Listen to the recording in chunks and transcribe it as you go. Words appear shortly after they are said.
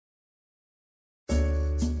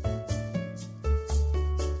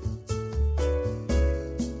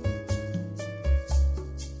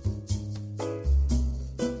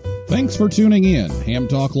Thanks for tuning in. Ham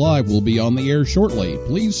Talk Live will be on the air shortly.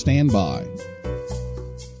 Please stand by.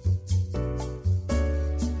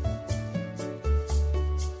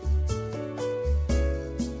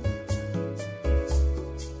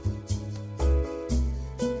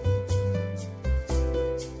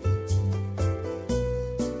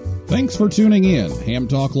 Thanks for tuning in. Ham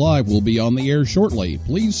Talk Live will be on the air shortly.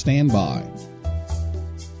 Please stand by.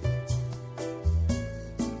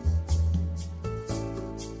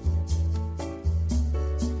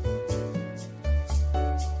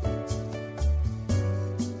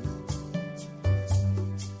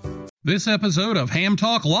 This episode of Ham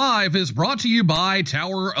Talk Live is brought to you by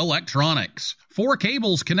Tower Electronics. For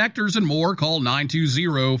cables, connectors, and more, call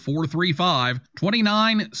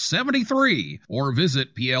 920-435-2973 or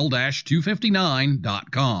visit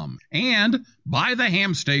pl-259.com. And by the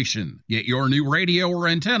Ham Station. Get your new radio or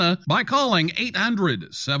antenna by calling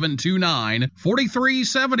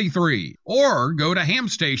 800-729-4373 or go to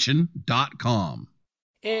hamstation.com.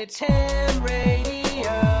 It's Ham Radio.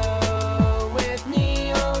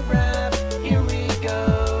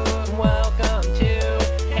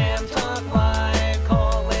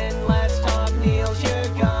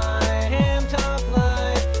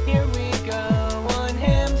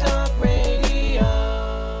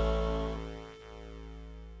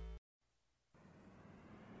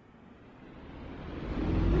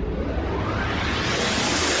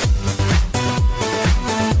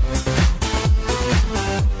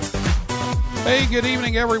 Hey, good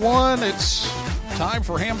evening, everyone. It's time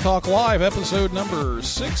for Ham Talk Live, episode number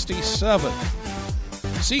 67.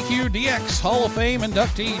 CQDX Hall of Fame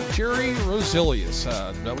inductee Jerry Roselius,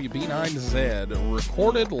 WB9Z,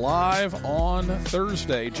 recorded live on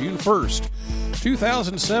Thursday, June 1st,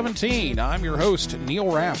 2017. I'm your host, Neil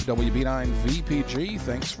Rapp, WB9VPG.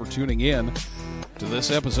 Thanks for tuning in to this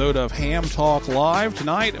episode of Ham Talk Live.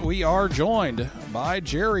 Tonight, we are joined by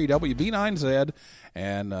Jerry, WB9Z,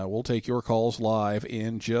 and we'll take your calls live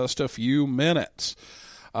in just a few minutes.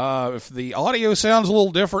 If the audio sounds a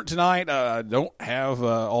little different tonight, don't have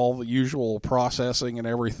all the usual processing and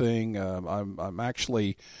everything. I'm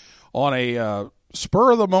actually on a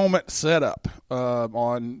spur-of-the-moment setup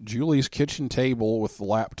on Julie's kitchen table with the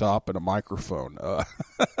laptop and a microphone.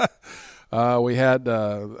 We had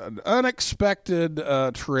an unexpected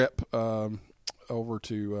trip over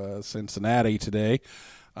to Cincinnati today.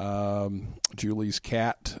 Julie's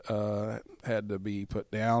cat had to be put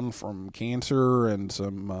down from cancer and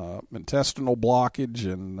some intestinal blockage,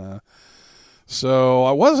 and so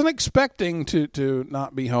I wasn't expecting to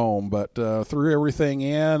not be home, but threw everything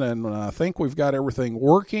in, and I think we've got everything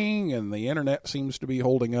working, and the internet seems to be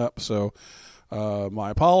holding up. So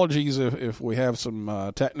my apologies if we have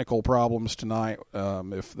some technical problems tonight.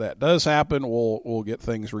 If that does happen, we'll get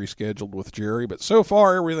things rescheduled with Jerry, but so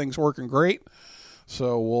far everything's working great.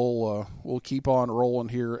 So we'll keep on rolling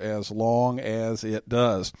here as long as it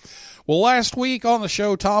does. Well, last week on the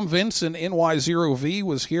show, Tom Vinson, NY0V,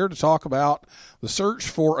 was here to talk about the search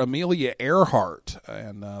for Amelia Earhart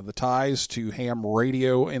and the ties to ham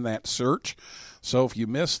radio in that search. So if you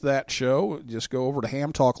missed that show, just go over to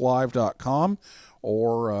hamtalklive.com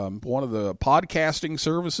or one of the podcasting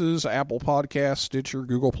services, Apple Podcasts, Stitcher,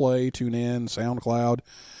 Google Play, TuneIn, SoundCloud.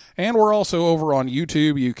 And we're also over on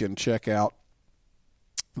YouTube. You can check out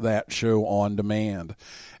that show on demand.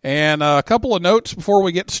 And a couple of notes before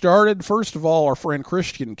we get started. First of all, our friend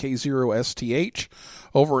Christian, K0STH,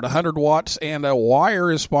 over at 100 Watts and a Wire,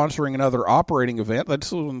 is sponsoring another operating event.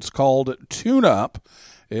 This one's called Tune Up.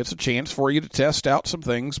 It's a chance for you to test out some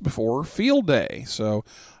things before Field Day. So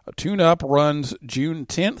Tune Up runs June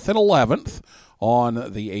 10th and 11th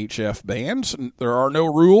on the HF bands. There are no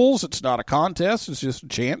rules. It's not a contest. It's just a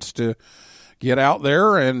chance to get out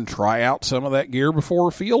there and try out some of that gear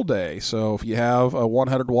before Field Day. So if you have a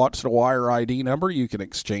 100 Watts and a Wire ID number, you can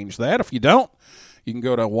exchange that. If you don't, you can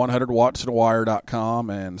go to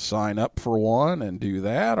 100wattsandawire.com and sign up for one and do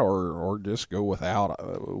that, or just go without.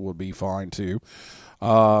 Would be fine too.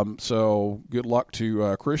 So good luck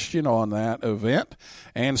to Christian on that event.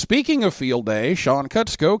 And speaking of Field Day, Sean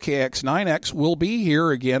Kutzko, KX9X, will be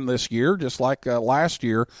here again this year, just like last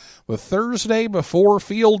year, the Thursday before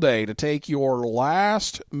Field Day to take your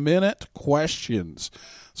last-minute questions.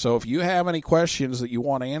 So if you have any questions that you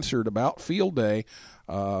want answered about Field Day,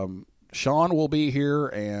 Sean will be here,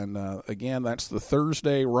 and again, that's the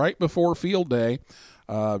Thursday right before Field Day,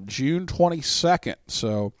 June 22nd.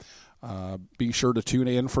 So be sure to tune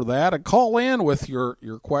in for that and call in with your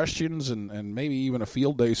questions and maybe even a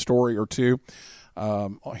Field Day story or two.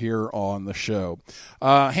 here on the show.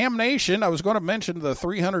 Ham Nation, I was going to mention the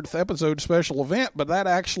 300th episode special event, but that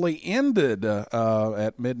actually ended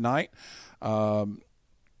at midnight.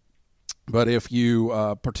 But if you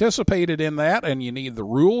participated in that and you need the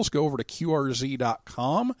rules, go over to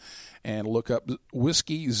QRZ.com and look up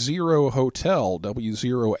Whiskey Zero Hotel,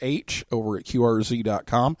 W0H, over at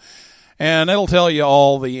QRZ.com. And it'll tell you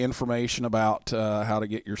all the information about how to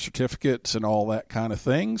get your certificates and all that kind of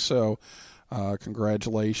thing. So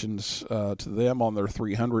congratulations to them on their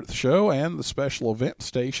 300th show and the special event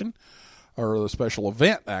station, or the special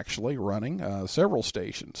event actually running several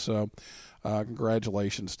stations. So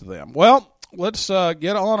congratulations to them. Well, let's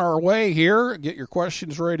get on our way here. Get your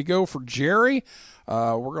questions ready to go for Jerry.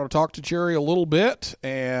 We're going to talk to Jerry a little bit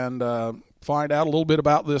and find out a little bit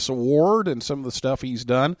about this award and some of the stuff he's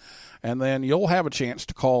done. And then you'll have a chance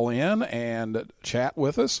to call in and chat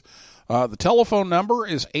with us. The telephone number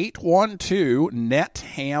is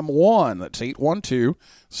 812-NET-HAM1. That's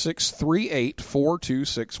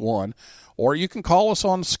 812-638-4261. Or you can call us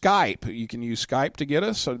on Skype. You can use Skype to get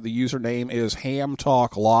us. The username is Ham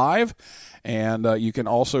Talk Live. And you can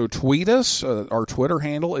also tweet us. Our Twitter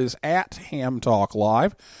handle is @Ham Talk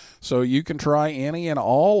Live. So you can try any and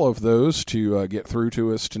all of those to get through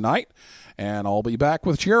to us tonight. And I'll be back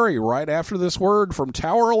with Jerry right after this word from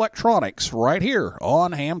Tower Electronics right here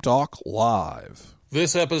on Ham Talk Live.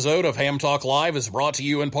 This episode of Ham Talk Live is brought to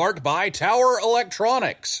you in part by Tower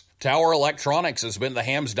Electronics. Tower Electronics has been the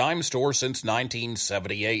Ham's Dime store since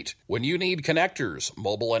 1978. When you need connectors,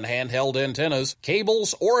 mobile and handheld antennas,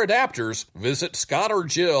 cables, or adapters, visit Scott or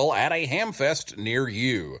Jill at a Hamfest near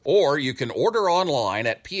you. Or you can order online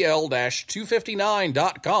at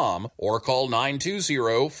pl-259.com or call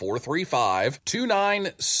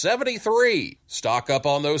 920-435-2973. Stock up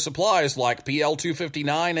on those supplies like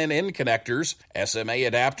PL259 and N connectors, SMA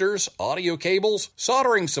adapters, audio cables,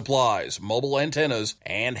 soldering supplies, mobile antennas,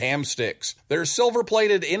 and ham sticks. Their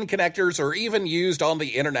silver-plated N connectors are even used on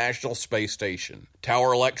the International Space Station.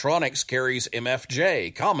 Tower Electronics carries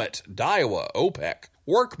MFJ, Comet, Daiwa, OPEC,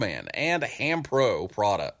 Workman, and Ham Pro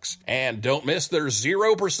products. And don't miss their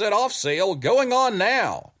 0% off sale going on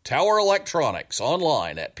now. Tower Electronics,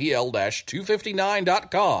 online at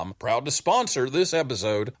pl-259.com, proud to sponsor this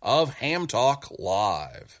episode of Ham Talk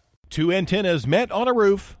Live. Two antennas met on a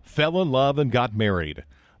roof, fell in love, and got married.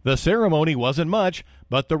 The ceremony wasn't much,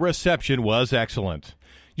 but the reception was excellent.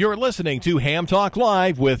 You're listening to Ham Talk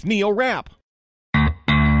Live with Neil Rapp.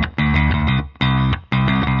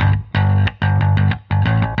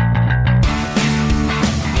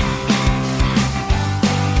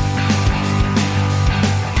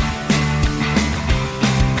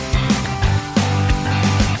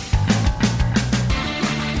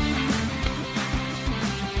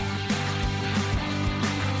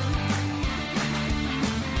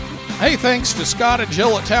 Hey, thanks to Scott and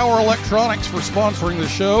Jill at Tower Electronics for sponsoring the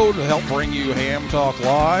show to help bring you Ham Talk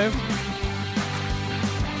Live.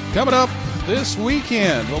 Coming up this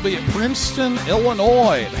weekend, we'll be at Princeton,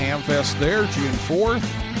 Illinois at Hamfest there, June 4th.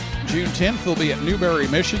 June 10th, they'll be at Newberry,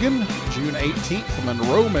 Michigan. June 18th,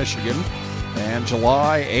 Monroe, Michigan. And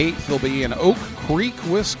July 8th, they'll be in Oak Creek,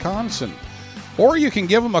 Wisconsin. Or you can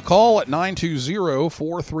give them a call at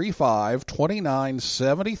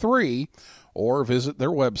 920-435-2973 or visit their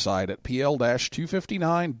website at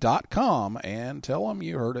pl-259.com and tell them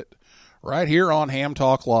you heard it right here on Ham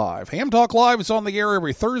Talk Live. Ham Talk Live is on the air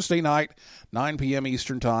every Thursday night, 9 p.m.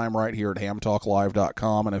 Eastern Time, right here at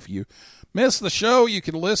hamtalklive.com. And if you miss the show, you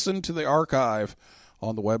can listen to the archive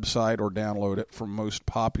on the website or download it from most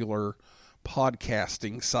popular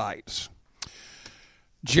podcasting sites.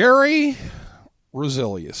 Jerry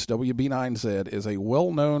Roselius, WB9Z, is a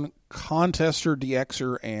well-known contester,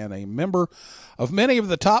 DXer, and a member of many of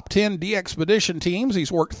the top 10 DXpedition teams.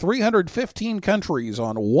 He's worked 315 countries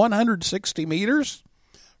on 160 meters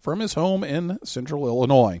from his home in central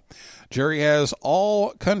Illinois. Jerry has all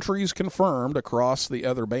countries confirmed across the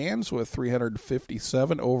other bands with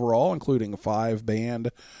 357 overall, including 5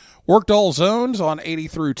 band worked all zones on 80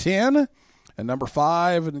 through 10. And number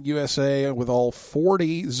 5 in the USA with all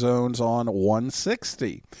 40 zones on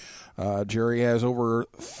 160. Jerry has over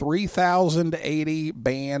 3,080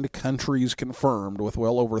 band countries confirmed, with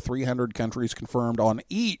well over 300 countries confirmed on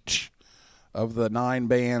each of the 9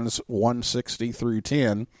 bands 160 through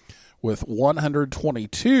 10, with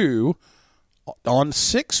 122 on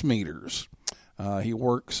 6 meters. He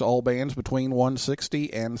works all bands between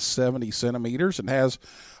 160 and 70 centimeters and has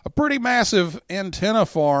a pretty massive antenna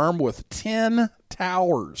farm with 10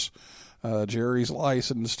 towers. Jerry's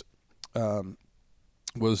licensed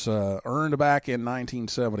was earned back in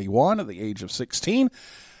 1971 at the age of 16,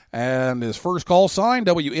 And his first call sign,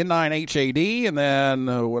 WN9HAD, and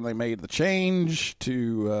then when they made the change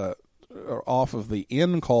to off of the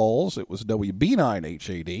N calls, it was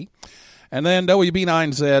WB9HAD, and then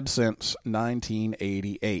WB9Z since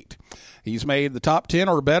 1988. He's made the top 10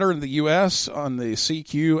 or better in the U.S. on the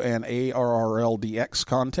CQ and ARRLDX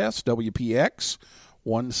contest, WPX,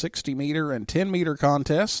 160-meter and 10-meter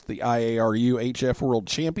contests, the IARU HF World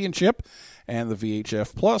Championship, and the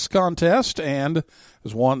VHF Plus contest, and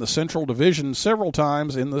has won the Central Division several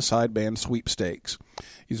times in the sideband sweepstakes.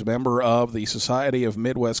 He's a member of the Society of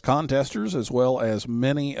Midwest Contesters, as well as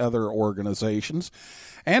many other organizations.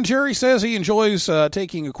 And Jerry says he enjoys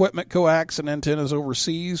taking equipment, coax, and antennas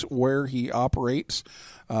overseas where he operates,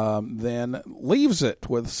 then leaves it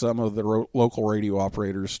with some of the local radio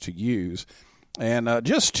operators to use. And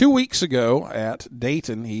just 2 weeks ago at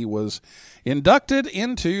Dayton, he was inducted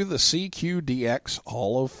into the CQDX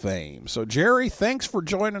Hall of Fame. So, Jerry, thanks for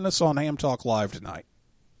joining us on Ham Talk Live tonight.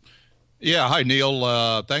 Yeah, hi,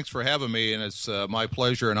 Neil. Thanks for having me, and it's my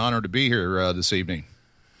pleasure and honor to be here this evening.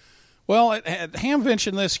 Well, at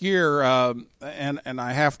Hamvention this year, and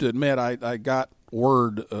I have to admit, I got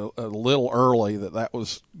word a little early that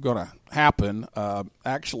was going to happen,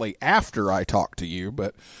 actually after I talked to you,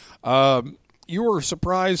 but you were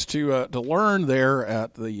surprised to learn there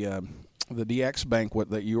at the DX banquet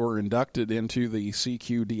that you were inducted into the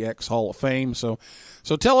CQDX Hall of Fame. So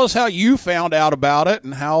tell us how you found out about it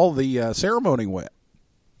and how the ceremony went.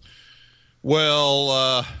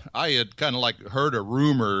 Well, I had kind of like heard a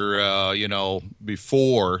rumor,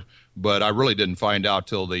 before, but I really didn't find out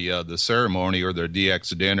till the ceremony or the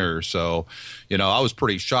DX dinner. So, I was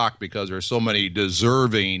pretty shocked because there's so many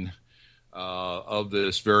deserving of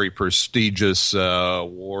this very prestigious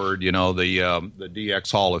award, the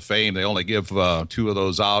DX Hall of Fame. They only give 2 of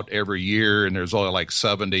those out every year, and there's only like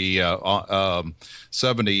 70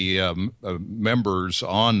 members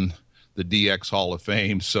on the DX Hall of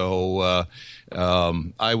Fame. So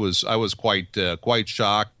I was quite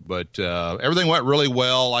shocked, but everything went really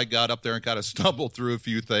well. I got up there and kind of stumbled through a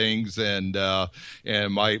few things, and my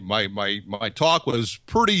talk was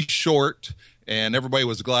pretty short. And everybody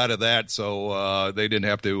was glad of that, so they didn't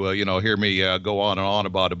have to, hear me go on and on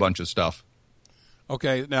about a bunch of stuff.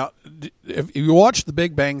 Okay, now, if you watched The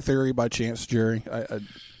Big Bang Theory by chance, Jerry? I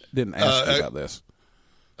didn't ask you about this.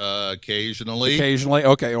 Occasionally. Occasionally?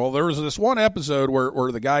 Okay, well, there was this one episode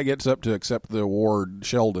where the guy gets up to accept the award,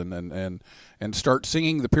 Sheldon, and starts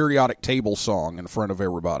singing the periodic table song in front of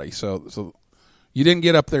everybody. So you didn't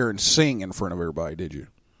get up there and sing in front of everybody, did you?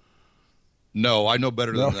 No, I know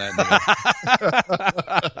better than that.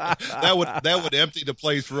 that would empty the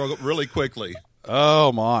place really quickly.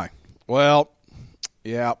 Oh my! Well,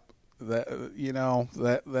 yeah,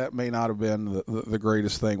 that may not have been the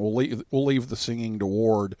greatest thing. We'll leave the singing to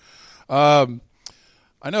Ward. I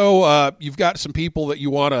know you've got some people that you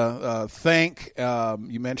want to thank.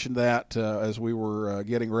 You mentioned that as we were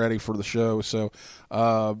getting ready for the show. So.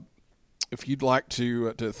 If you'd like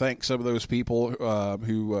to thank some of those people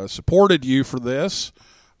who supported you for this,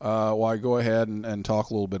 why go ahead and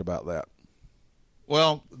talk a little bit about that.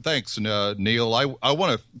 Well, thanks, Neil. I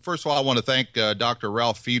want to thank Dr.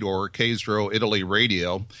 Ralph Fedor, Caesaro Italy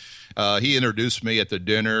Radio. He introduced me at the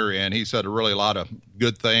dinner, and he said a lot of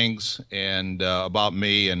good things and about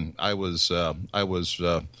me, and I was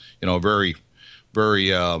very,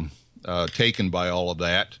 very taken by all of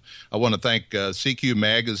that. I want to thank CQ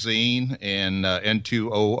Magazine and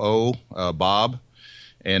N2OO, Bob.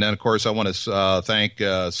 And then, of course, I want to thank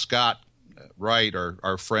Scott Wright,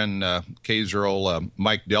 our friend Caesaro,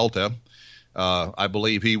 Mike Delta. I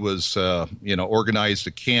believe he was, organized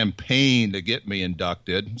a campaign to get me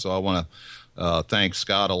inducted. So I want to thank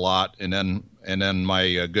Scott a lot. And then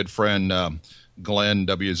my good friend Glenn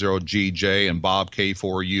W0GJ and Bob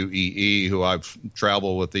K4UEE, who I've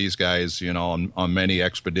traveled with these guys, on many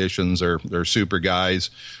expeditions. They're super guys.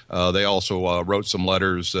 They also wrote some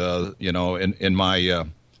letters, in my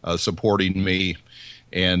supporting me.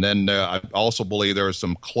 And then I also believe there are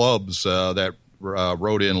some clubs that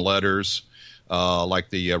wrote in letters, like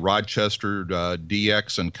the Rochester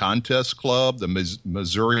DX and Contest Club, the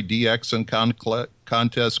Missouri DX and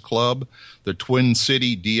Contest Club, the Twin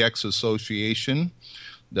City DX Association,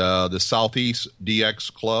 the Southeast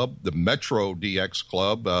DX Club, the Metro DX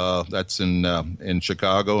Club, that's in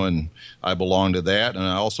Chicago, and I belong to that. And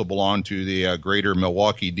I also belong to the Greater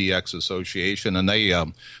Milwaukee DX Association, and they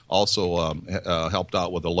also helped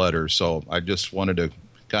out with a letter. So I just wanted to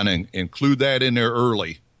kind of include that in there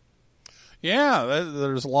early. Yeah,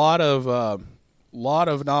 there's a lot of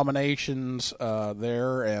nominations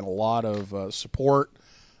there and a lot of support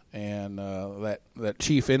And that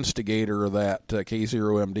chief instigator of that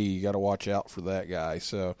K0MD, you got to watch out for that guy.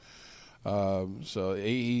 So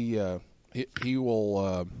he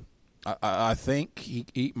will. I think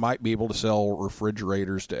he might be able to sell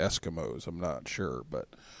refrigerators to Eskimos. I'm not sure, but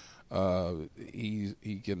he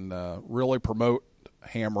can really promote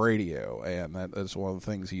ham radio, and that's one of the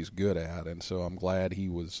things he's good at. And so I'm glad he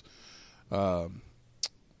was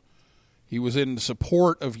in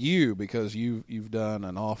support of you, because you've done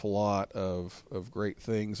an awful lot of great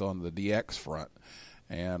things on the DX front.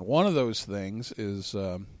 And one of those things is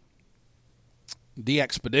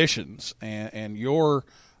DXpeditions and your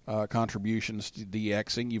contributions to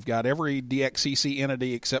DXing. You've got every DXCC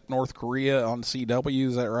entity except North Korea on CW,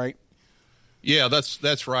 is that right? Yeah,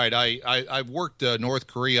 that's right. I've worked North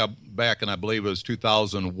Korea back in, I believe it was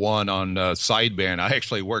 2001 on sideband. I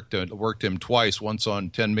actually worked him twice, once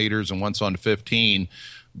on 10 meters and once on 15.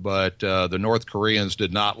 But the North Koreans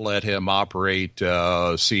did not let him operate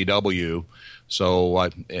CW. So I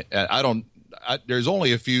don't. There's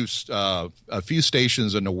only a few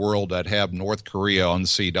stations in the world that have North Korea on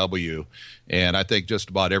CW, and I think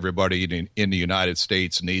just about everybody in the United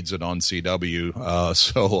States needs it on CW.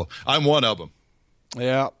 So I'm one of them.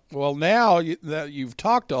 Yeah. Well, now that you've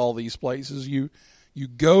talked to all these places, you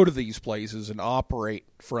go to these places and operate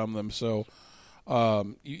from them. So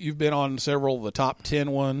you've been on several of the top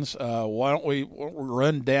 10 ones. Why don't we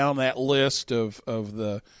run down that list of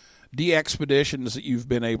the DXpeditions that you've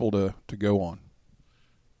been able to go on?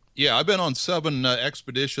 Yeah, I've been on 7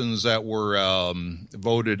 expeditions that were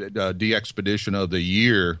voted DXpedition of the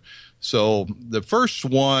year. So the first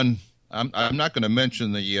one, I'm not going to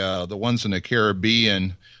mention the ones in the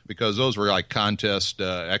Caribbean, because those were like contest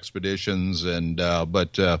expeditions, and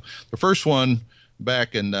but the first one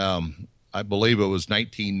back in I believe it was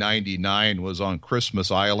 1999 was on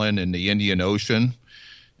Christmas Island in the Indian Ocean.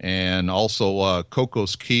 And also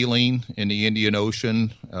Cocos Keeling in the Indian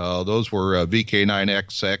Ocean. Those were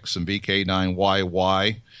VK9XX and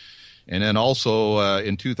VK9YY. And then also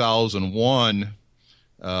in 2001,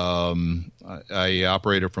 I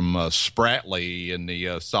operated from Spratly in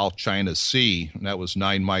the South China Sea, and that was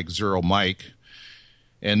 9 Mike 0 Mike.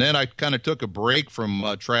 And then I kind of took a break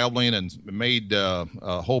from traveling and made a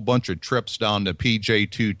whole bunch of trips down to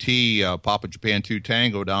PJ2T, Papa Japan 2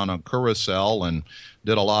 Tango, down on Curacao, and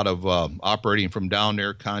did a lot of operating from down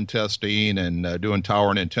there, contesting and doing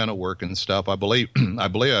tower and antenna work and stuff. I believe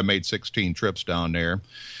I made 16 trips down there.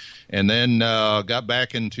 And then got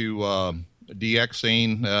back into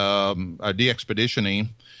DXpeditioning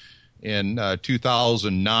in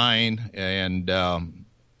 2009, and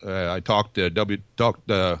I talked to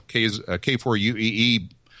K4UEE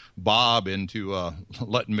Bob into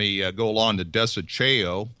letting me go along to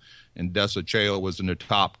Desecheo, and Desecheo was in the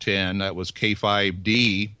top 10. That was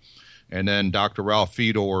K5D, and then Dr. Ralph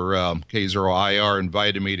Fedor, K0IR,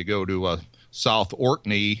 invited me to go to South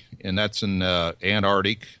Orkney, and that's in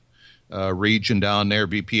Antarctic region down there,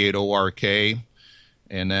 VP8ORK.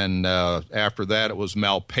 And then after that, it was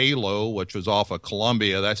Malpelo, which was off of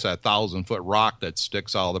Colombia. That's that 1,000-foot rock that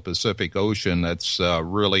sticks out of the Pacific Ocean. That's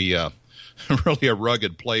really a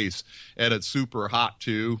rugged place, and it's super hot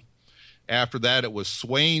too. After that, it was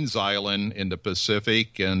Swains Island in the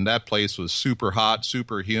Pacific, and that place was super hot,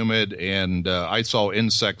 super humid, and I saw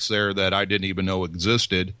insects there that I didn't even know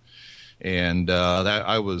existed. And that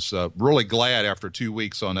I was really glad after 2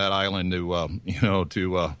 weeks on that island to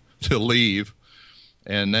leave.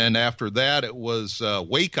 And then after that, it was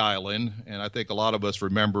Wake Island, and I think a lot of us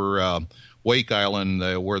remember Wake Island,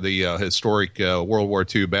 where the historic World War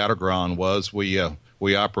II battleground was. We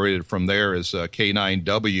operated from there as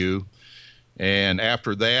K9W, and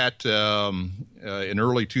after that, in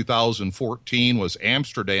early 2014, was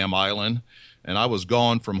Amsterdam Island, and I was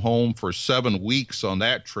gone from home for 7 weeks on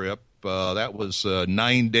that trip. That was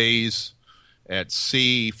 9 days at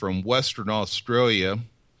sea from Western Australia.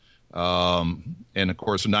 And of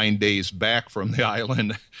course 9 days back from the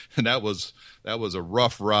island, and that was a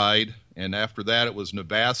rough ride. And after that, it was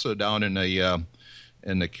Navassa down in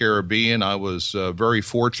the Caribbean. I was very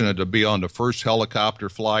fortunate to be on the first helicopter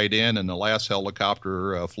flight in and the last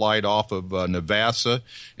helicopter flight off of Navassa.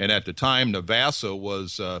 And at the time, Navassa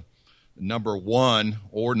was number 1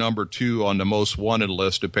 or number 2 on the most wanted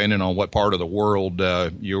list, depending on what part of the world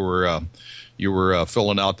you were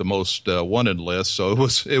filling out the most wanted list. So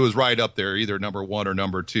it was right up there, either number 1 or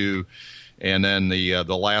number 2. And then the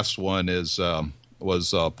last one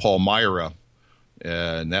was Palmyra,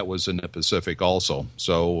 and that was in the Pacific also.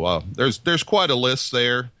 So there's quite a list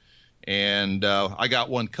there, and I got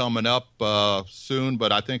one coming up soon,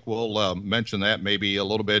 but I think we'll mention that maybe a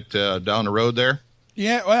little bit down the road there.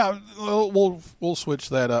 Yeah, well, we'll switch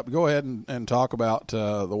that up. Go ahead and talk about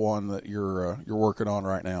the one that you're working on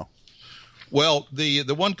right now. Well, the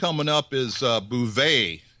one coming up is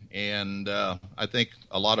Bouvet, and I think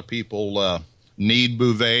a lot of people need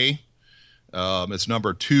Bouvet. It's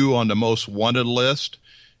number 2 on the most wanted list,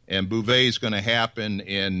 and Bouvet is going to happen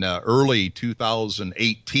in early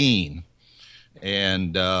 2018,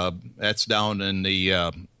 and that's down in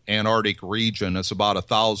the Antarctic region. It's about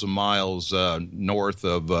 1,000 miles north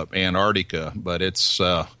of Antarctica, but it's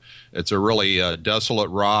a really desolate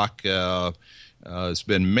rock. It's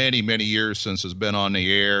been many, many years since it's been on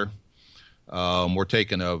the air. We're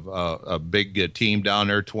taking a big team down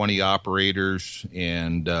there, 20 operators,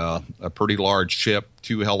 and a pretty large ship,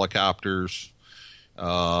 2 helicopters,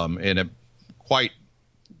 and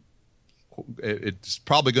it's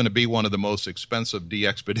probably going to be one of the most expensive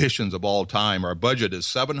expeditions of all time. Our budget is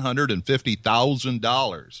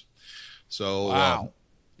 $750,000. So, wow.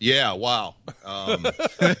 Yeah, wow.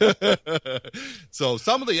 So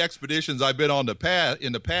some of the expeditions I've been on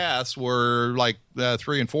in the past were like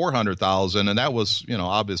 $300,000 and $400,000, and that was,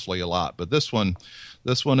 obviously a lot. But this one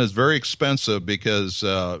is very expensive because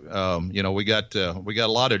we got a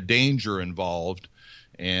lot of danger involved,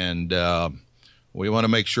 and we want to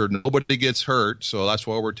make sure nobody gets hurt. So that's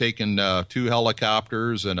why we're taking 2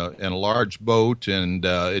 helicopters and a large boat, and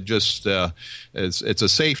it's a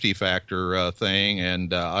safety factor thing.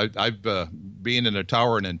 And I've been in the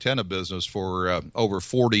tower and antenna business for over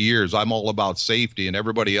 40 years. I'm all about safety, and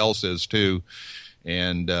everybody else is too.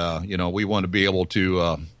 And we want to be able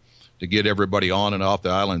to get everybody on and off the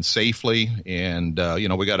island safely. And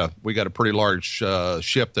we got a pretty large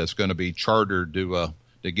ship that's going to be chartered to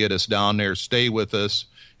get us down there, stay with us,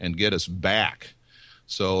 and get us back.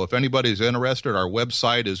 So if anybody's interested, our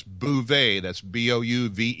website is Bouvet, that's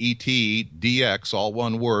BOUVET-DX, all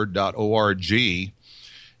one word, .org.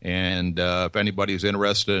 And if anybody's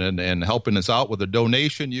interested in helping us out with a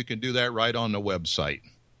donation, you can do that right on the website.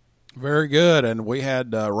 Very good. And we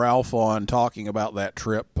had Ralph on talking about that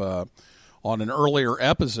trip on an earlier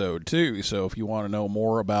episode, too. So if you want to know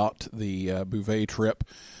more about the Bouvet trip,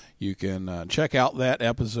 you can check out that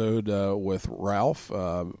episode with Ralph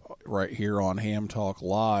right here on Ham Talk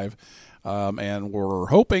Live, and we're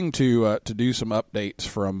hoping to do some updates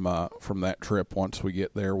from that trip once we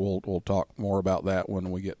get there. We'll talk more about that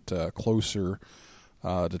when we get closer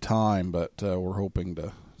to time, but we're hoping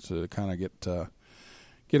to kind of get a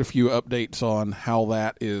few updates on how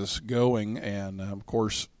that is going, and of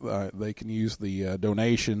course they can use the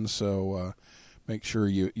donations. So make sure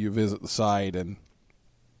you visit the site and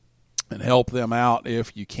help them out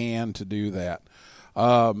if you can to do that.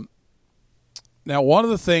 Now, one of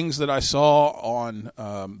the things that I saw on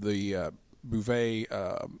the Bouvet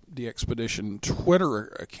DXpedition Twitter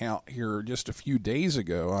account here just a few days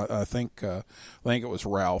ago, I think it was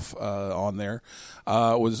Ralph on there,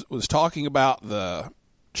 was talking about the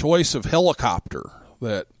choice of helicopter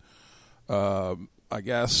that I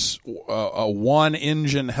guess a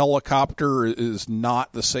one-engine helicopter is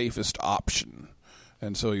not the safest option.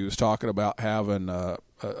 And so he was talking about having a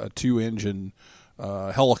 2-engine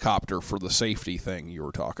helicopter for the safety thing you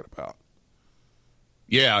were talking about.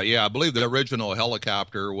 Yeah. I believe the original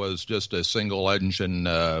helicopter was just a single-engine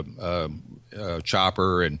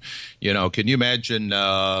chopper. And, can you imagine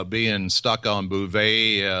being stuck on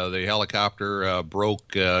Bouvet? The helicopter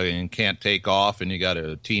broke and can't take off, and you got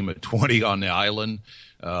a team of 20 on the island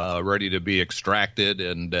ready to be extracted,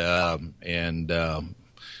 and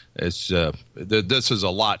it's this is a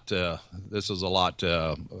lot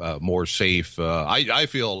more safe. I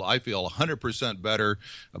feel 100% better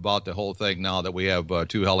about the whole thing now that we have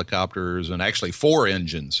 2 helicopters and actually 4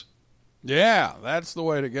 engines. Yeah, that's the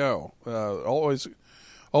way to go.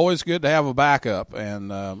 Always good to have a backup,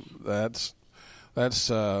 and that's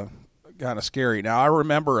kind of scary. Now I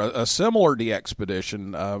remember a similar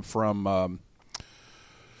DXpedition from.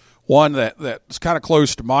 One that's kind of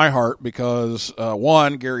close to my heart because,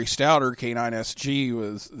 Gary Stouter, K9SG,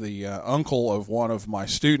 was the uncle of one of my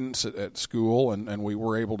students at school, and we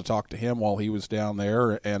were able to talk to him while he was down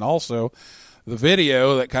there. And also the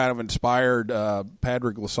video that kind of inspired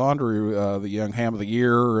Padraig Lysandre, the Young Ham of the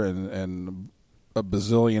Year, and a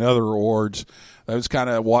bazillion other awards. That was kind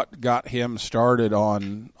of what got him started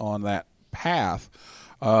on that path.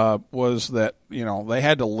 Was that, they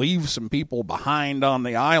had to leave some people behind on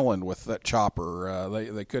the island with that chopper.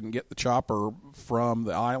 They couldn't get the chopper from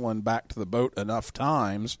the island back to the boat enough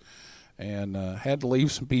times, and had to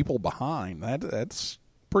leave some people behind. That's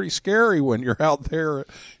pretty scary when you're out there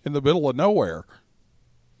in the middle of nowhere.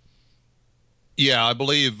 Yeah, I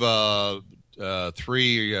believe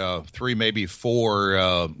three, maybe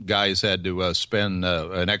four guys had to spend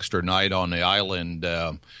an extra night on the island.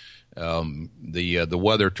 The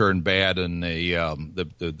weather turned bad, and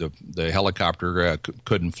the helicopter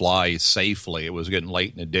couldn't fly safely. It was getting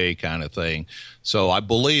late in the day, kind of thing. So I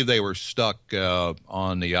believe they were stuck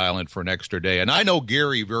on the island for an extra day. And I know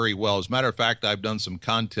Gary very well. As a matter of fact, I've done some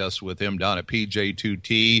contests with him down at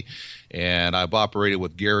PJ2T, and I've operated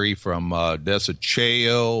with Gary from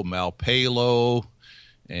Desecheo, Malpelo,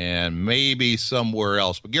 and maybe somewhere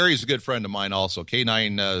else. But Gary's a good friend of mine also,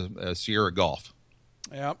 K9 Sierra Golf.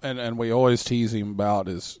 Yeah, and we always tease him about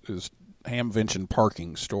his Hamvention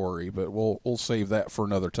parking story, but we'll save that for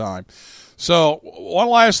another time. So one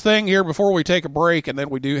last thing here before we take a break, and then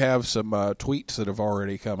we do have some tweets that have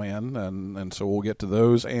already come in, and so we'll get to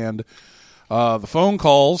those and the phone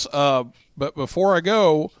calls. But before I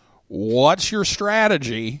go, what's your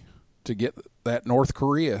strategy to get that North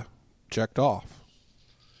Korea checked off?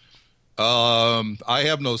 I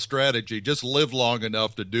have no strategy. Just live long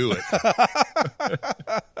enough to do it.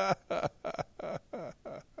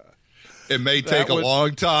 It may take a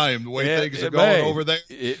long time the way things are going over there.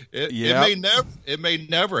 It may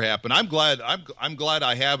never happen. I'm glad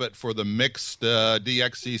I have it for the mixed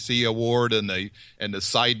DXCC award and the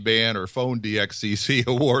sideband or phone DXCC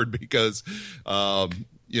award because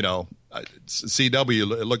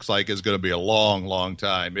CW it looks like is going to be a long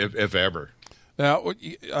time if ever. Now,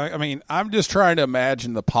 I mean, I'm just trying to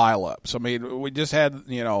imagine the pileups. I mean, we just had,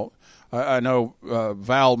 I know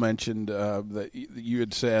Val mentioned that you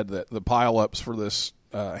had said that the pileups for this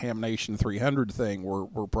Ham Nation 300 thing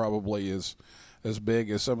were probably as big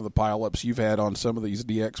as some of the pileups you've had on some of these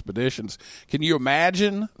DXpeditions. Can you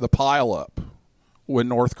imagine the pileup when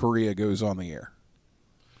North Korea goes on the air?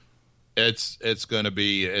 It's going to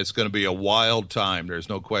be a wild time. There's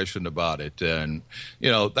no question about it, and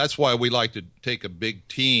that's why we like to take a big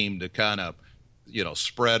team to kind of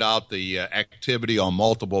spread out the activity on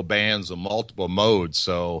multiple bands and multiple modes.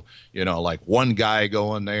 So like one guy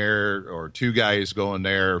going there or two guys going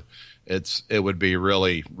there, it would be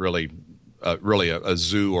really a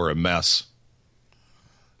zoo or a mess.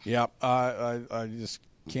 Yeah, I just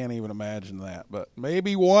can't even imagine that, but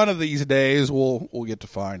maybe one of these days we'll get to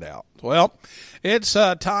find out. Well, it's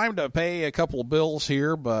time to pay a couple of bills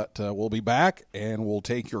here, but we'll be back and we'll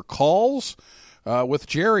take your calls with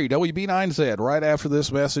Jerry, WB9Z, right after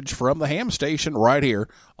this message from the Ham Station right here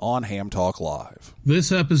on Ham Talk Live.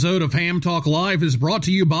 This episode of Ham Talk Live is brought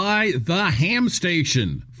to you by the Ham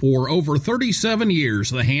Station. For over 37 years,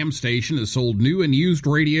 the Ham Station has sold new and used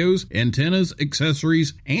radios, antennas,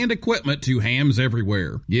 accessories, and equipment to hams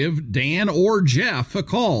everywhere. Give Dan or Jeff a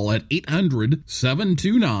call at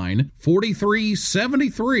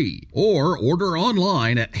 800-729-4373 or order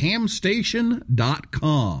online at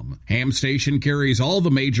hamstation.com. Ham Station carries all the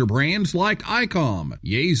major brands like ICOM,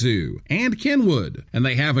 Yaesu, and Kenwood, and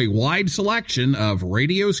they have a wide selection of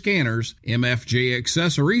radio scanners, MFJ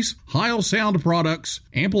accessories, Heil sound products,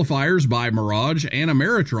 amplifiers by Mirage and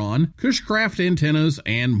Ameritron, Cushcraft antennas,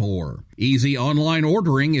 and more. Easy online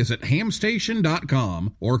ordering is at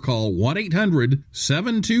hamstation.com or call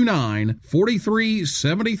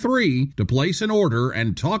 1-800-729-4373 to place an order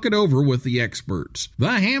and talk it over with the experts.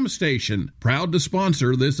 The Ham Station, proud to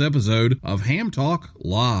sponsor this episode of Ham Talk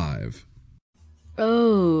Live.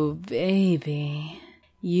 Oh, baby,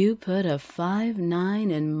 you put a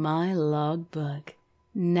 5-9 in my logbook.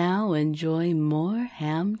 Now enjoy more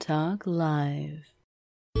Ham Talk Live.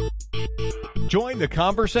 Join the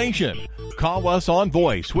conversation. Call us on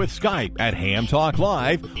voice with Skype at Ham Talk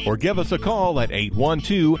Live or give us a call at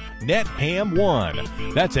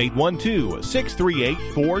 812-NET-HAM1. That's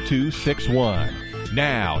 812-638-4261.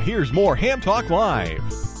 Now, here's more Ham Talk Live.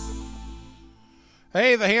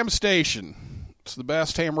 Hey, the Ham Station. It's the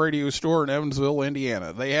best ham radio store in Evansville,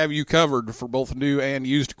 Indiana. They have you covered for both new and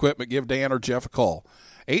used equipment. Give Dan or Jeff a call.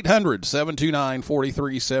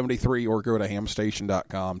 800-729-4373 or go to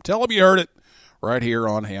hamstation.com. Tell them you heard it right here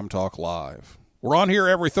on Ham Talk Live. We're on here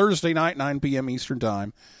every Thursday night, 9 p.m. Eastern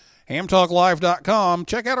Time. HamTalkLive.com.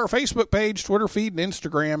 Check out our Facebook page, Twitter feed, and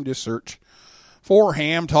Instagram. Just search for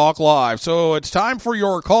Ham Talk Live. So it's time for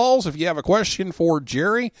your calls. If you have a question for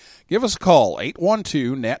Jerry, give us a call.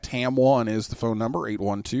 812-NET-HAM1 is the phone number,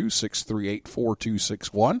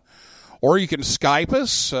 812-638-4261. Or you can Skype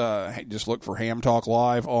us. Just look for Ham Talk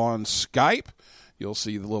Live on Skype. You'll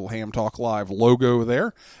see the little Ham Talk Live logo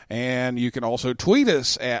there. And you can also tweet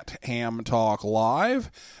us at Ham Talk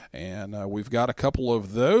Live. And we've got a couple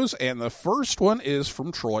of those. And the first one is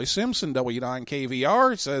from Troy Simpson,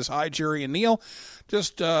 W9KVR. It says, "Hi, Jerry and Neil.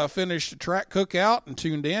 Just finished a track cookout and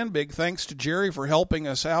tuned in. Big thanks to Jerry for helping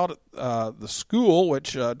us out at the school,"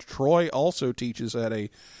 which Troy also teaches at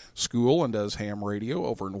a school and does ham radio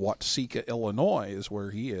over in Watseka, Illinois is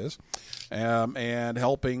where he is. And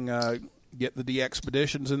helping get the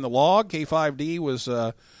DXpeditions in the log. K5D was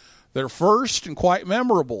their first and quite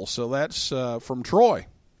memorable. So that's from Troy.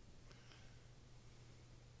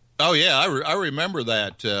 Oh yeah, I remember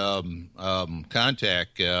that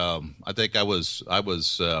contact. I think I was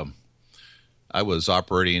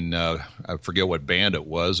operating. I forget what band it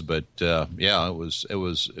was, but yeah, it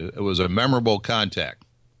was a memorable contact.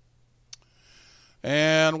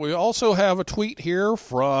 And we also have a tweet here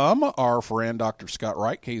from our friend Dr. Scott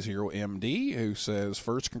Wright, K0MD, who says,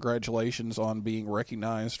 "First, congratulations on being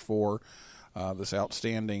recognized for this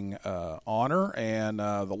outstanding honor." And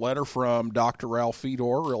the letter from Dr. Ralph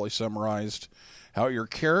Fedor really summarized how your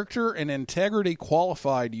character and integrity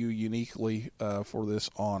qualified you uniquely for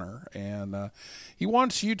this honor. And he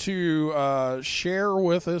wants you to share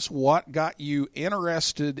with us what got you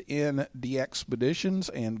interested in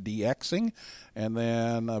DXpeditions and DXing. And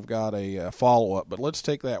then I've got a follow-up, but let's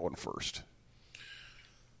take that one first.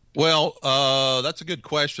 Well, that's a good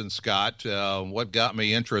question, Scott. What got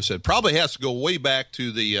me interested probably has to go way back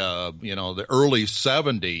to the the early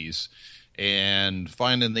 70s, and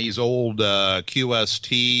finding these old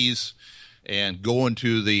QSTs and going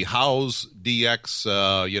to the House DX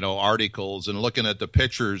articles and looking at the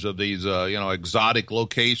pictures of these exotic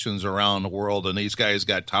locations around the world, and these guys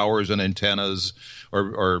got towers and antennas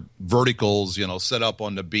or verticals set up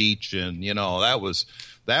on the beach, and that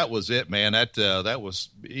was it, man. That was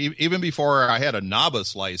even before I had a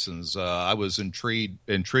novice license. I was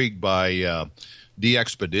intrigued by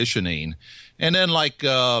DXpeditioning, and then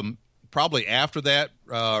probably after that,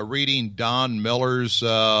 reading Don Miller's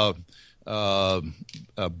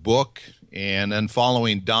book, and then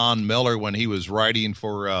following Don Miller when he was writing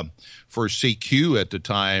for CQ at the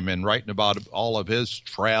time and writing about all of his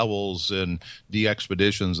travels and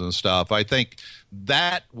DXpeditions and stuff. I think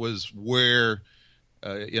that was where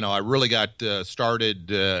I really got started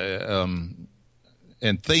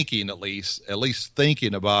and thinking at least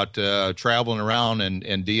thinking about traveling around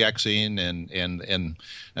and DXing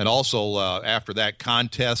and also after that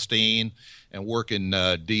contesting and working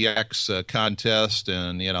DX contest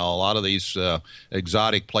and a lot of these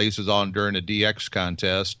exotic places on during the DX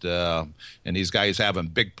contest and these guys having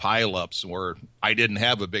big pileups where I didn't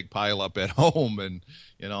have a big pileup at home, and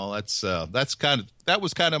that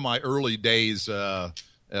was kind of my early days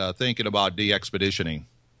thinking about DXpeditioning.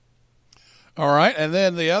 All right, and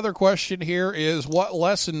then the other question here is, what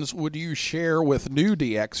lessons would you share with new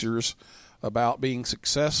DXers about being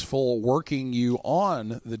successful working you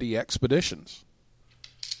on the DXpeditions?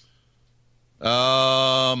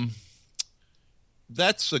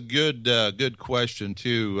 That's a good question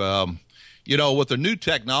too. With the new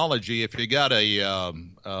technology, if you got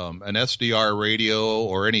an SDR radio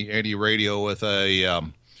or any radio with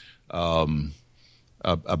a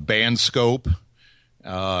band scope,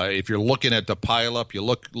 if you're looking at the pileup, you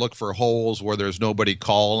look for holes where there's nobody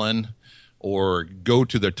calling, or go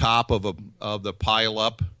to the top of the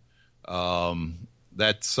pileup.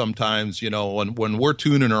 That's sometimes when we're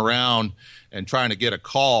tuning around and trying to get a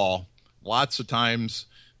call, lots of times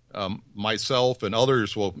myself and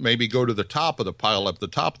others will maybe go to the top of the pileup. The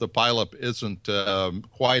top of the pileup isn't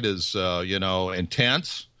quite as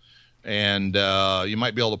intense. And you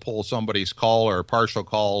might be able to pull somebody's call or a partial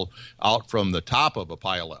call out from the top of a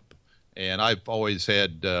pileup. And I've always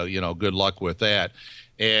had, good luck with that.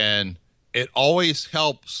 And it always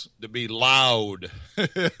helps to be loud.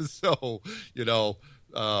 So,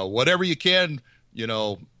 whatever you can, get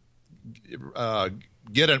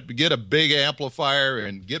a big amplifier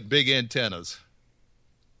and get big antennas.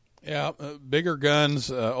 Yeah, bigger guns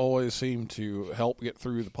always seem to help get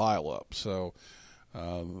through the pileup. So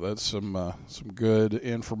that's some good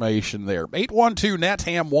information there.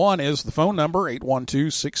 812-NET-HAM1 is the phone number,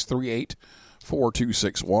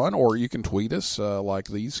 812-638-4261, or you can tweet us like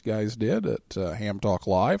these guys did at Ham Talk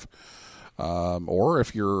Live. Or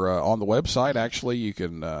if you're on the website, actually, you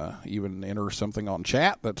can even enter something on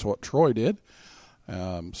chat. That's what Troy did.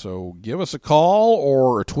 So give us a call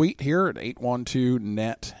or a tweet here at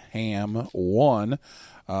 812-NET-HAM1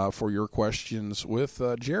 for your questions with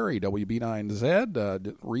Jerry,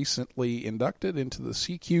 WB9Z, recently inducted into the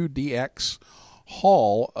CQDX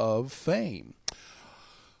Hall of Fame.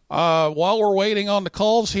 While we're waiting on the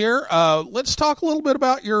calls here, let's talk a little bit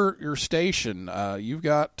about your station. You've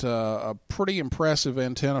got a pretty impressive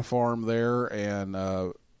antenna farm there,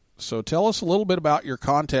 and so tell us a little bit about your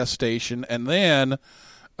contest station, and then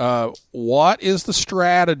what is the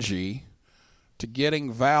strategy to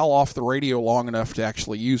getting Val off the radio long enough to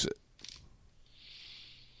actually use it?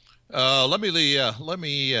 Let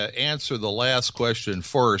me answer the last question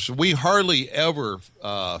first. We hardly ever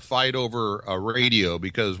fight over a radio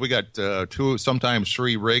because we got two, sometimes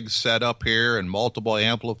three rigs set up here and multiple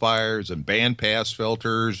amplifiers and bandpass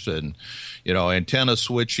filters and, antenna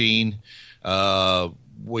switching.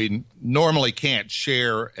 We normally can't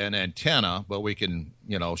share an antenna, but we can,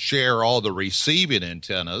 share all the receiving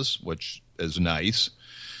antennas, which is nice.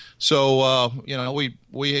 So, we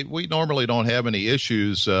normally don't have any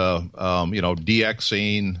issues,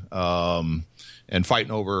 DXing and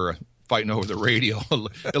fighting over the radio.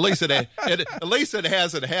 At least it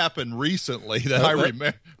hasn't happened recently that I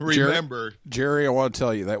remember. Jerry, I want to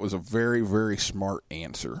tell you that was a very, very smart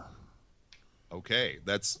answer. Okay,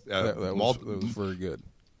 that was very good.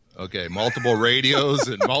 Okay, multiple radios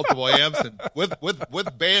and multiple amps and with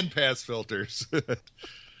bandpass filters.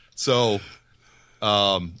 So.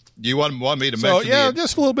 You want me to mention?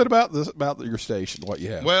 Just a little bit about your station, what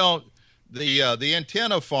you have. Well, the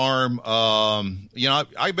antenna farm.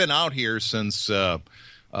 I've been out here since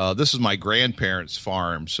this is my grandparents'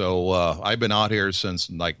 farm, so I've been out here since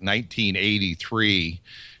like 1983,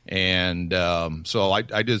 and so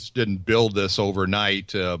I just didn't build this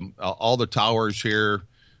overnight. All the towers here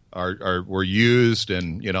were used,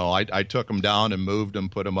 and I took them down and moved them,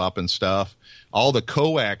 put them up and stuff. All the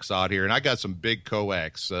coax out here, and I got some big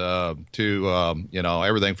coax to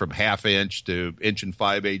everything from 1/2 inch to 1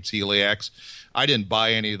 5/8 heliax. I didn't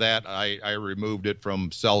buy any of that. I removed it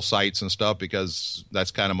from cell sites and stuff because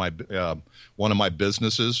that's kind of my one of my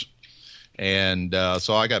businesses, and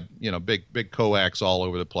so I got big coax all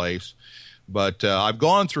over the place. But I've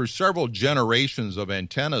gone through several generations of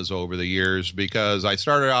antennas over the years because I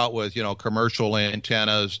started out with commercial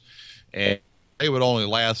antennas, and they would only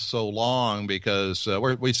last so long because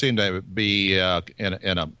we seem to be in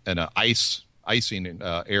an icing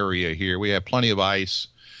area here. We have plenty of ice.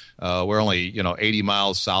 We're only 80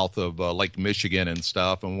 miles south of Lake Michigan and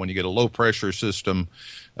stuff. And when you get a low pressure system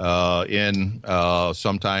sometimes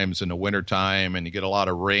in the wintertime and you get a lot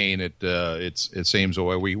of rain, it seems the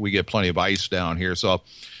way we get plenty of ice down here. So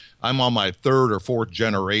I'm on my 3rd or 4th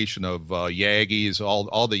generation of Yagis.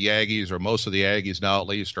 All the Yagis, or most of the Yagis now at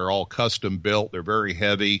least, are all custom built. They're very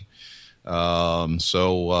heavy. I'll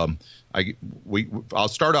start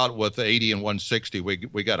out with the 80 and 160.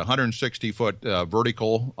 We got 160 foot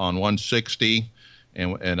vertical on 160,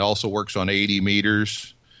 and also works on 80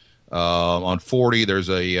 meters. On 40, there's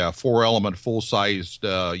a 4-element full-sized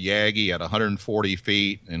Yagi at 140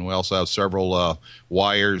 feet, and we also have several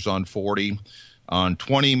wires on 40. On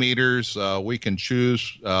 20 meters, we can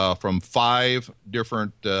choose from 5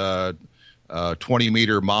 different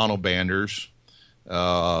 20-meter monobanders.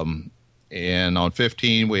 And on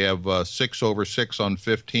 15, we have 6/6 on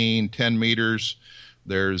 15, 10 meters.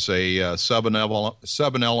 There's a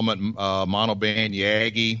 7-element monoband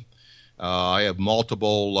Yagi. I have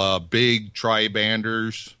multiple big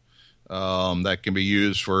tri-banders that can be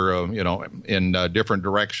used for, in different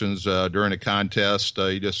directions during a contest.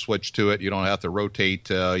 You just switch to it. You don't have to rotate,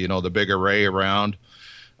 the big array around.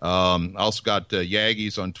 Also got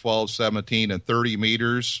Yagis on 12, 17, and 30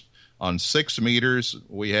 meters. On 6 meters,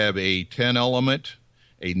 we have a 10-element,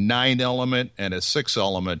 a 9-element, and a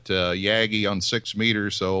 6-element Yagi on 6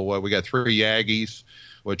 meters. So we got 3 Yagis,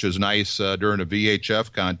 which is nice during a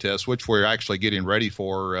VHF contest, which we're actually getting ready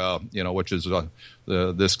for, which is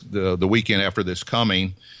the weekend after this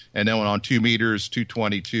coming. And then on 2 meters,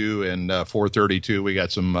 222 and 432, we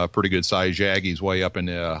got some pretty good size Yagis way up in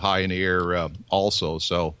high in the air also.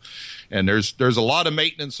 So, and there's a lot of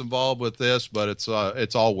maintenance involved with this, but it's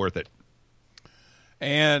all worth it.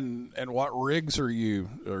 And what rigs are you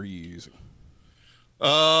using?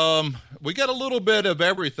 We got a little bit of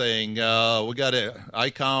everything. We got a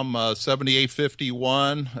ICOM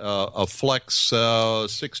 7851, a Flex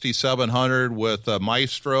 6700 with a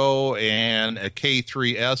Maestro, and a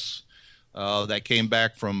K3S that came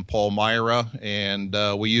back from Palmyra, and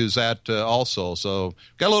we use that also. So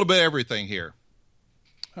got a little bit of everything here.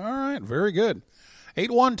 All right, very good.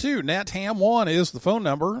 812-NAT-HAM1 is the phone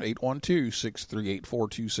number,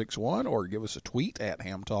 812-638-4261, or give us a tweet at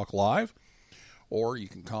Ham Talk Live. Or you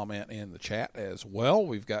can comment in the chat as well.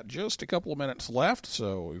 We've got just a couple of minutes left,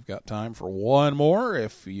 so we've got time for one more.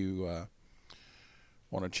 If you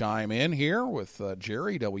want to chime in here with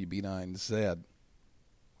Jerry, WB9Z.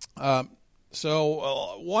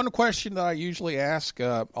 So one question that I usually ask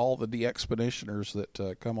all the de-expeditioners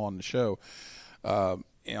that come on the show,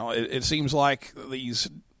 it seems like these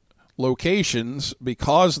locations,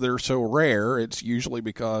 because they're so rare, it's usually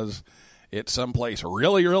because it's someplace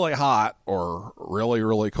really, really hot or really,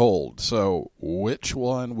 really cold. So which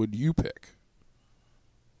one would you pick?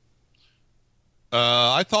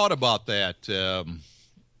 I thought about that,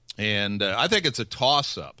 and I think it's a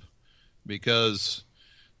toss-up because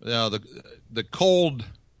the cold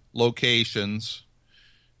locations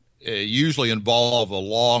usually involve a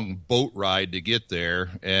long boat ride to get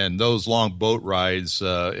there, and those long boat rides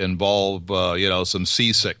involve some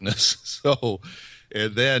seasickness. So,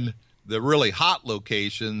 and then the really hot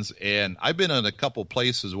locations, and I've been in a couple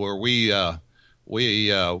places where we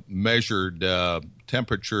measured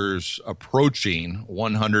temperatures approaching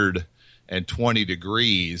 120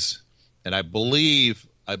 degrees, and I believe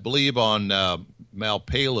on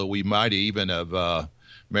Malpelo we might even have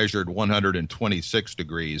measured 126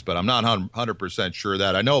 degrees, but I'm not 100% sure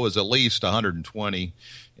that. I know it was at least 120,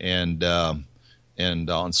 and on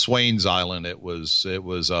Swains Island it was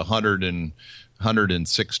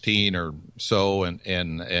 116 or so,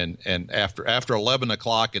 and after 11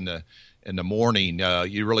 o'clock in the morning,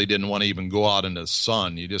 you really didn't want to even go out in the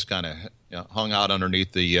sun. You just kind of hung out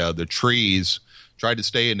underneath the trees, tried to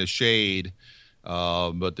stay in the shade.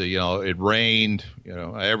 But it rained,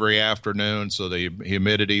 every afternoon, so the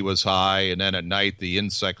humidity was high, and then at night the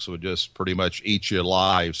insects would just pretty much eat you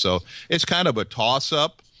alive. So it's kind of a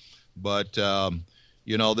toss-up. But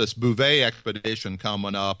this Bouvet expedition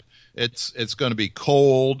coming up, it's going to be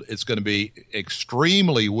cold. It's going to be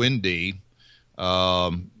extremely windy.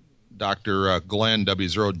 Dr. Glenn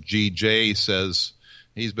W0GJ says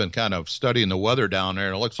he's been kind of studying the weather down there,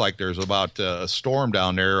 and it looks like there's about a storm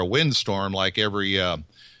down there, a windstorm, like every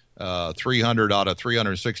 300 out of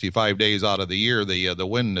 365 days out of the year. The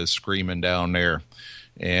wind is screaming down there,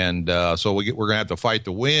 and so we're going to have to fight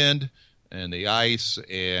the wind and the ice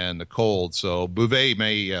and the cold. So Bouvet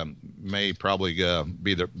may probably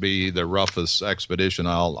be the roughest expedition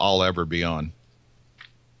I'll ever be on.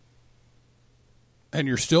 And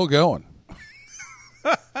you're still going.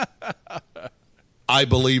 I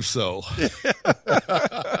believe so.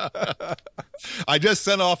 I just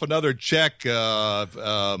sent off another check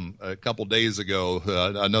a couple days ago,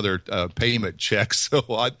 another payment check. So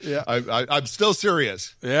I'm still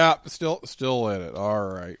serious. Yeah, still in it. All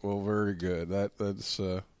right. Well, very good. That's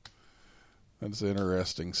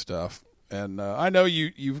interesting stuff. And I know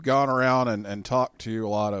you've gone around and talked to a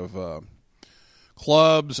lot of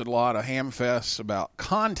clubs and a lot of hamfests about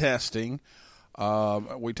contesting.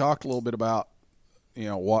 We talked a little bit about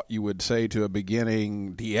what you would say to a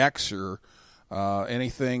beginning DXer.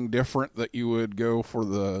 Anything different that you would go for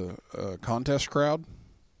the contest crowd?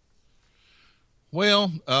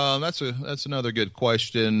 Well, that's another good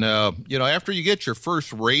question. After you get your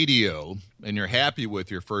first radio and you're happy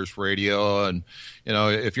with your first radio, and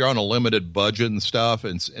if you're on a limited budget and stuff,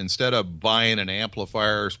 and instead of buying an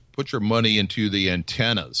amplifier, put your money into the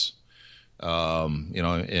antennas.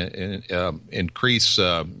 Increase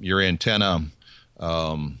your antenna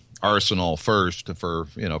arsenal first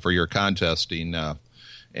for your contesting,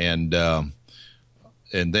 and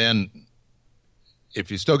then if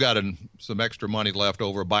you still got some extra money left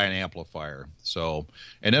over, buy an amplifier. So,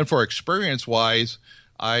 and then for experience wise,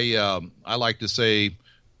 I like to say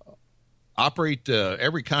operate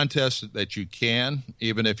every contest that you can,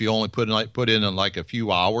 even if you only put in like a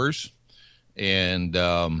few hours, and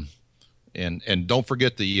don't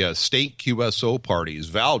forget the state QSO parties.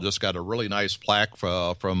 Val just got a really nice plaque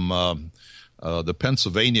from the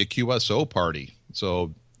Pennsylvania QSO party.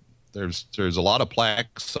 So there's a lot of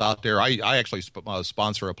plaques out there. I actually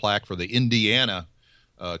sponsor a plaque for the Indiana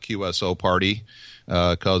QSO party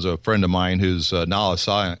because a friend of mine who's now a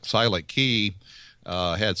Silent Key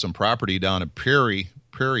had some property down in Perry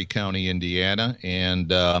County, Indiana, and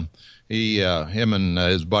him and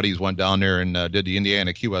his buddies went down there and did the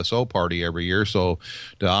Indiana QSO party every year. So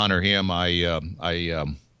to honor him, I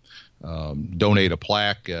donate a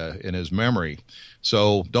plaque in his memory.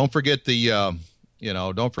 So don't forget all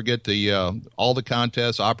the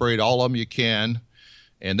contests. Operate all of them you can,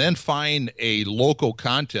 and then find a local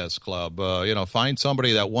contest club. Find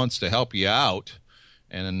somebody that wants to help you out,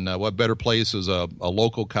 and what better place is a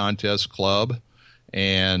local contest club,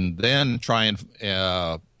 and then try and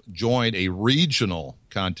join a regional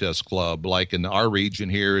contest club. Like in our region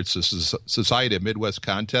here, it's the Society of Midwest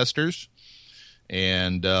Contesters,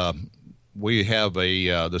 and we have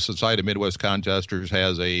the Society of Midwest Contesters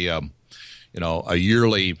has a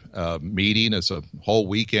yearly meeting. It's a whole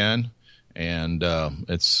weekend, and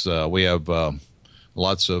it's we have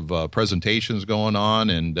lots of presentations going on,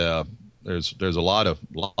 and there's a lot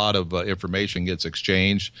of information gets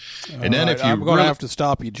exchanged. And then if you I'm going to have to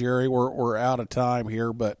stop you, Jerry. We're out of time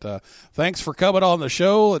here, but thanks for coming on the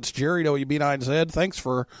show. It's Jerry WB9Z. Thanks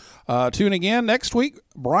for tuning in. Next week,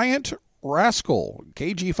 Bryant Rascal,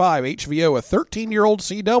 KG5 HVO, a 13-year-old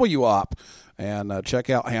CW op. And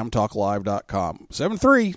check out hamtalklive.com. 7-3.